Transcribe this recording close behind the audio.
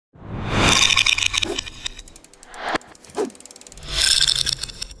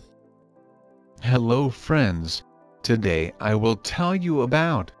Hello friends, today I will tell you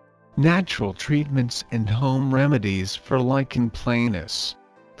about natural treatments and home remedies for lichen planus.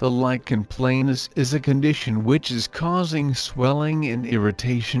 The lichen planus is a condition which is causing swelling and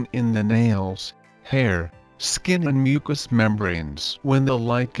irritation in the nails, hair, skin and mucous membranes. When the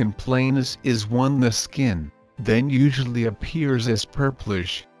lichen planus is on the skin, then usually appears as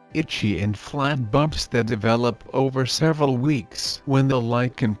purplish, itchy and flat bumps that develop over several weeks. When the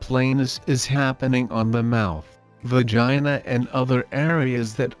lichen planus is happening on the mouth, vagina and other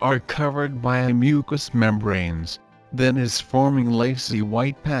areas that are covered by mucous membranes, then is forming lacy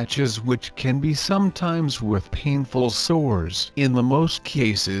white patches which can be sometimes with painful sores. In the most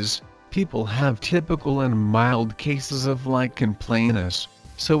cases, people have typical and mild cases of lichen planus,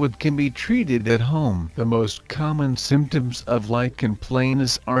 so it can be treated at home. The most common symptoms of lichen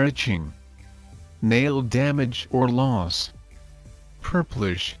planus are itching, nail damage or loss,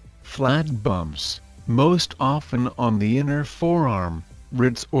 purplish, flat bumps, most often on the inner forearm,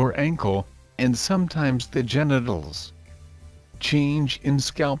 wrist or ankle, and sometimes the genitals, change in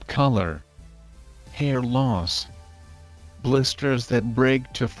scalp color, hair loss, blisters that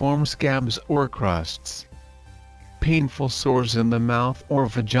break to form scabs or crusts, painful sores in the mouth or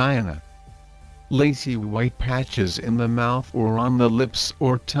vagina, lacy white patches in the mouth or on the lips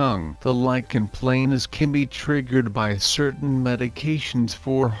or tongue. The lichen planus can be triggered by certain medications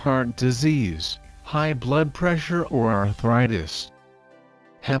for heart disease, high blood pressure or arthritis,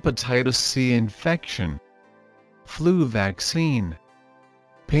 hepatitis C infection, flu vaccine,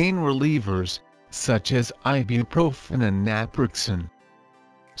 pain relievers, such as ibuprofen and naproxen,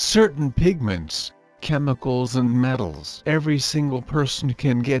 certain pigments, chemicals and metals. Every single person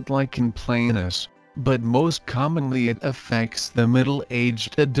can get lichen planus, but most commonly it affects the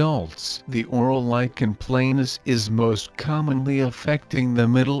middle-aged adults. The oral lichen planus is most commonly affecting the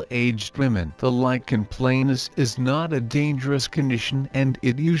middle-aged women. The lichen planus is not a dangerous condition and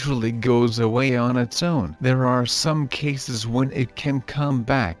it usually goes away on its own. There are some cases when it can come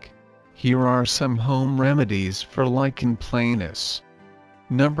back. Here are some home remedies for lichen planus.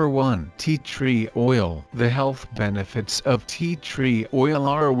 Number 1. Tea tree oil. The health benefits of tea tree oil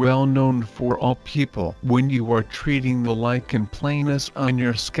are well known for all people. When you are treating the lichen planus on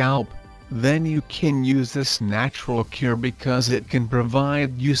your scalp, then you can use this natural cure because it can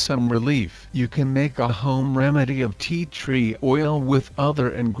provide you some relief. You can make a home remedy of tea tree oil with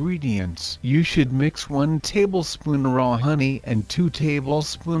other ingredients. You should mix 1 tablespoon raw honey and 2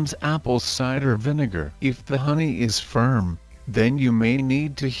 tablespoons apple cider vinegar. If the honey is firm, then you may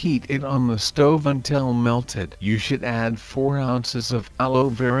need to heat it on the stove until melted. You should add 4 ounces of aloe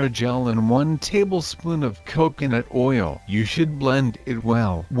vera gel and 1 tablespoon of coconut oil. You should blend it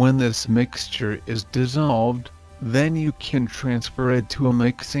well. When this mixture is dissolved, then you can transfer it to a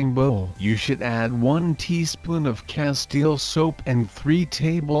mixing bowl. You should add 1 teaspoon of Castile soap and 3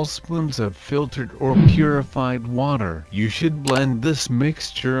 tablespoons of filtered or purified water. You should blend this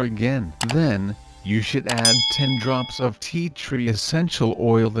mixture again. Then, you should add 10 drops of tea tree essential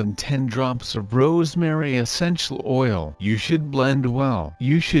oil and 10 drops of rosemary essential oil. You should blend well.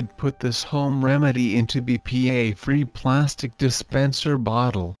 You should put this home remedy into BPA-free plastic dispenser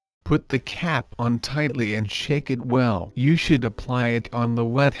bottle. Put the cap on tightly and shake it well. You should apply it on the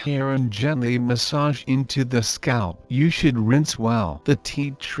wet hair and gently massage into the scalp. You should rinse well. The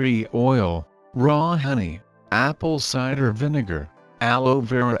tea tree oil, raw honey, apple cider vinegar, aloe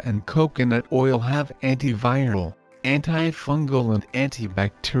vera and coconut oil have antiviral, antifungal and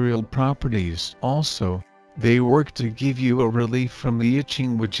antibacterial properties. Also, they work to give you a relief from the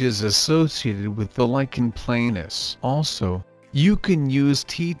itching which is associated with the lichen planus. Also, you can use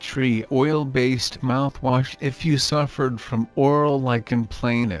tea tree oil-based mouthwash if you suffered from oral lichen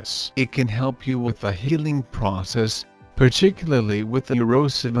planus. It can help you with the healing process, particularly with the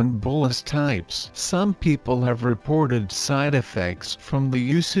erosive and bullous types. Some people have reported side effects from the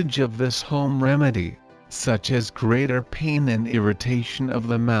usage of this home remedy, such as greater pain and irritation of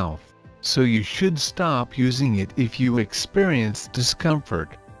the mouth, so you should stop using it if you experience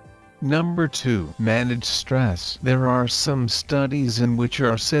discomfort. Number 2. Manage stress. There are some studies in which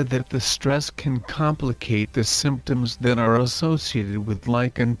are said that the stress can complicate the symptoms that are associated with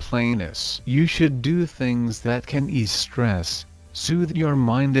lichen planus. You should do things that can ease stress, soothe your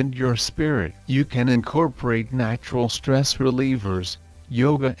mind and your spirit. You can incorporate natural stress relievers,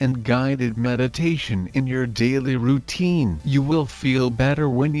 yoga and guided meditation in your daily routine. You will feel better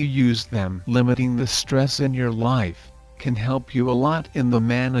when you use them. Limiting the stress in your life can help you a lot in the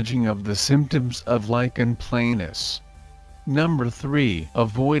managing of the symptoms of lichen planus. Number 3.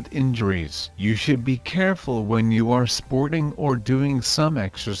 Avoid injuries. You should be careful when you are sporting or doing some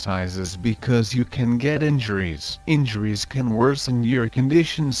exercises because you can get injuries. Injuries can worsen your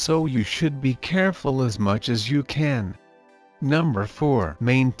condition, so you should be careful as much as you can. Number 4.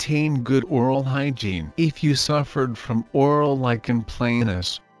 Maintain good oral hygiene. If you suffered from oral lichen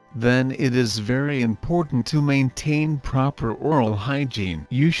planus, then it is very important to maintain proper oral hygiene.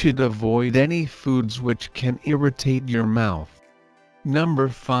 You should avoid any foods which can irritate your mouth. Number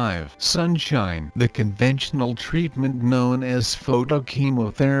 5. Sunshine. The conventional treatment known as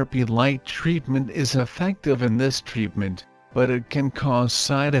photochemotherapy light treatment is effective in this treatment, but it can cause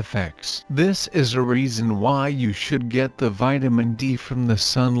side effects. This is a reason why you should get the vitamin D from the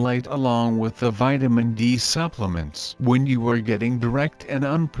sunlight along with the vitamin D supplements. When you are getting direct and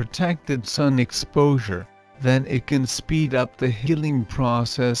unprotected sun exposure, then it can speed up the healing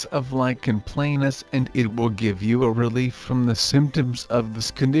process of lichen planus and it will give you a relief from the symptoms of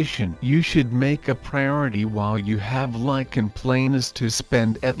this condition. You should make a priority while you have lichen planus to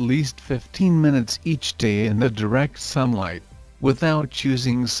spend at least 15 minutes each day in the direct sunlight, without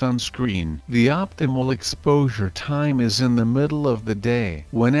using sunscreen. The optimal exposure time is in the middle of the day.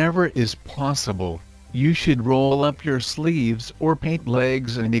 Whenever is possible, you should roll up your sleeves or paint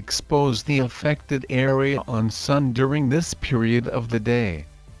legs and expose the affected area on sun during this period of the day.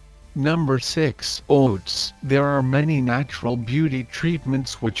 Number 6. Oats. There are many natural beauty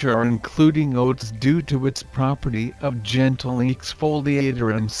treatments which are including oats due to its property of gentle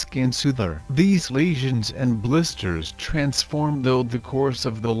exfoliator and skin soother. These lesions and blisters transform through the course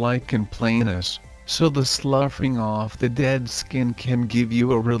of the lichen planus, so the sloughing off the dead skin can give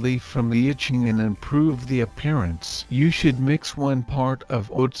you a relief from the itching and improve the appearance. You should mix 1 part of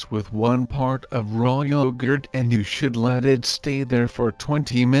oats with 1 part of raw yogurt and you should let it stay there for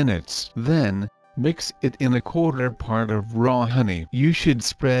 20 minutes. Then, mix it in 1/4 part of raw honey. You should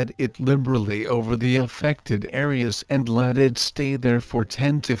spread it liberally over the affected areas and let it stay there for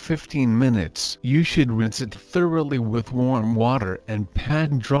 10 to 15 minutes. You should rinse it thoroughly with warm water and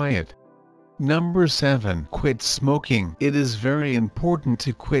pat dry it. Number 7. Quit smoking. It is very important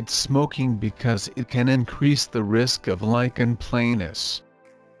to quit smoking because it can increase the risk of lichen planus.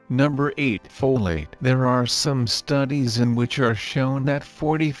 Number 8. Folate. There are some studies in which are shown that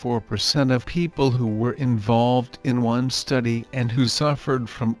 44% of people who were involved in one study and who suffered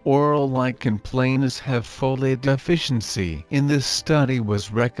from oral lichen planus have folate deficiency. In this study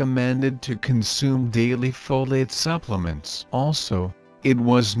was recommended to consume daily folate supplements. Also, it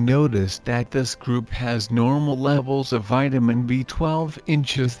was noticed that this group has normal levels of vitamin B12 in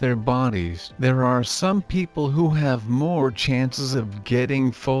their bodies. There are some people who have more chances of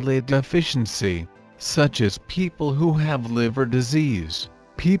getting folate deficiency, such as people who have liver disease,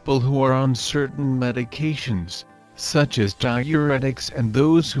 people who are on certain medications, such as diuretics, and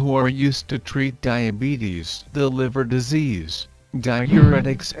those who are used to treat diabetes. The liver disease,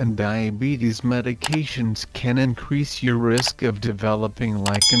 diuretics and diabetes medications can increase your risk of developing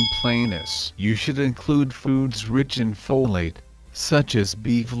lichen planus. You should include foods rich in folate, such as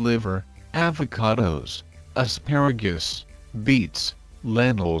beef liver, avocados, asparagus, beets,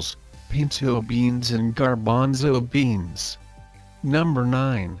 lentils, pinto beans and garbanzo beans. Number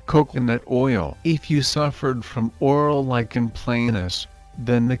 9. Coconut oil. If you suffered from oral lichen planus,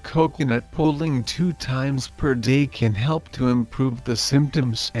 then the coconut pulling 2 times per day can help to improve the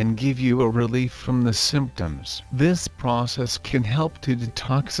symptoms and give you a relief from the symptoms. This process can help to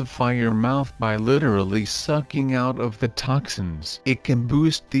detoxify your mouth by literally sucking out of the toxins. It can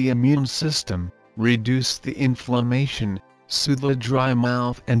boost the immune system, reduce the inflammation, soothe a dry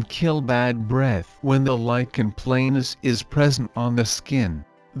mouth and kill bad breath. When the lichen planus is present on the skin,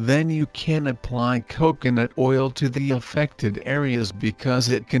 then you can apply coconut oil to the affected areas because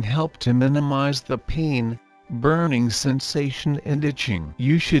it can help to minimize the pain, burning sensation and itching.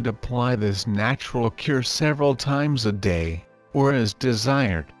 You should apply this natural cure several times a day, or as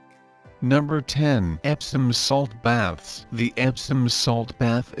desired. Number 10. Epsom salt baths. The Epsom salt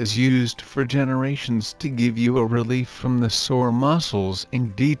bath is used for generations to give you a relief from the sore muscles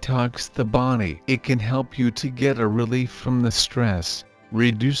and detox the body. It can help you to get a relief from the stress,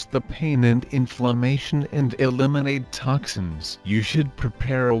 reduce the pain and inflammation and eliminate toxins. You should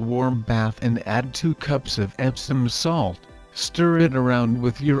prepare a warm bath and add 2 cups of Epsom salt. Stir it around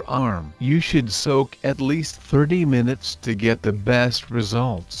with your arm. You should soak at least 30 minutes to get the best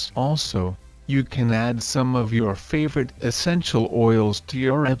results. Also, you can add some of your favorite essential oils to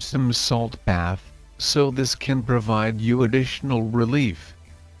your Epsom salt bath, so this can provide you additional relief.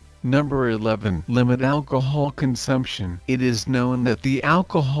 Number 11. Limit alcohol consumption. It is known that the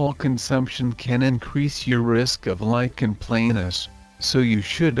alcohol consumption can increase your risk of lichen planus, so you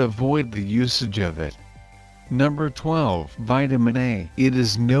should avoid the usage of it. Number 12. Vitamin A. It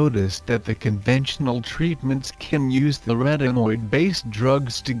is noticed that the conventional treatments can use the retinoid-based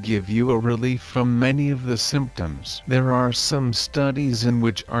drugs to give you a relief from many of the symptoms. There are some studies in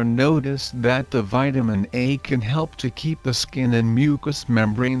which are noticed that the vitamin A can help to keep the skin and mucous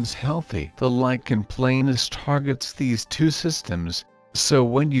membranes healthy. The lichen planus targets these two systems, so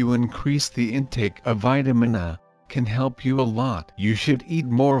when you increase the intake of vitamin A, can help you a lot. You should eat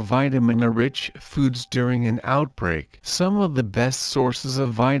more vitamin-rich foods during an outbreak. Some of the best sources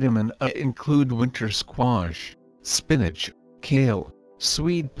of vitamin A include winter squash, spinach, kale,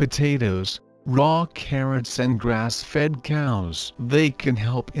 sweet potatoes, raw carrots and grass-fed cows. They can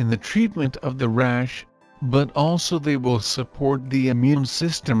help in the treatment of the rash, but also they will support the immune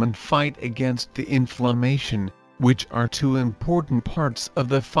system and fight against the inflammation, which are two important parts of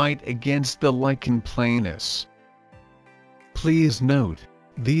the fight against the lichen planus. Please note,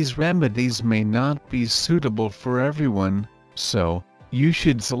 these remedies may not be suitable for everyone, so you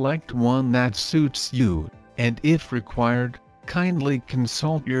should select one that suits you, and if required, kindly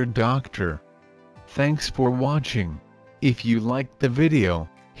consult your doctor. Thanks for watching. If you liked the video,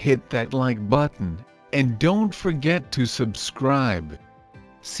 hit that like button, and don't forget to subscribe.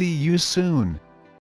 See you soon.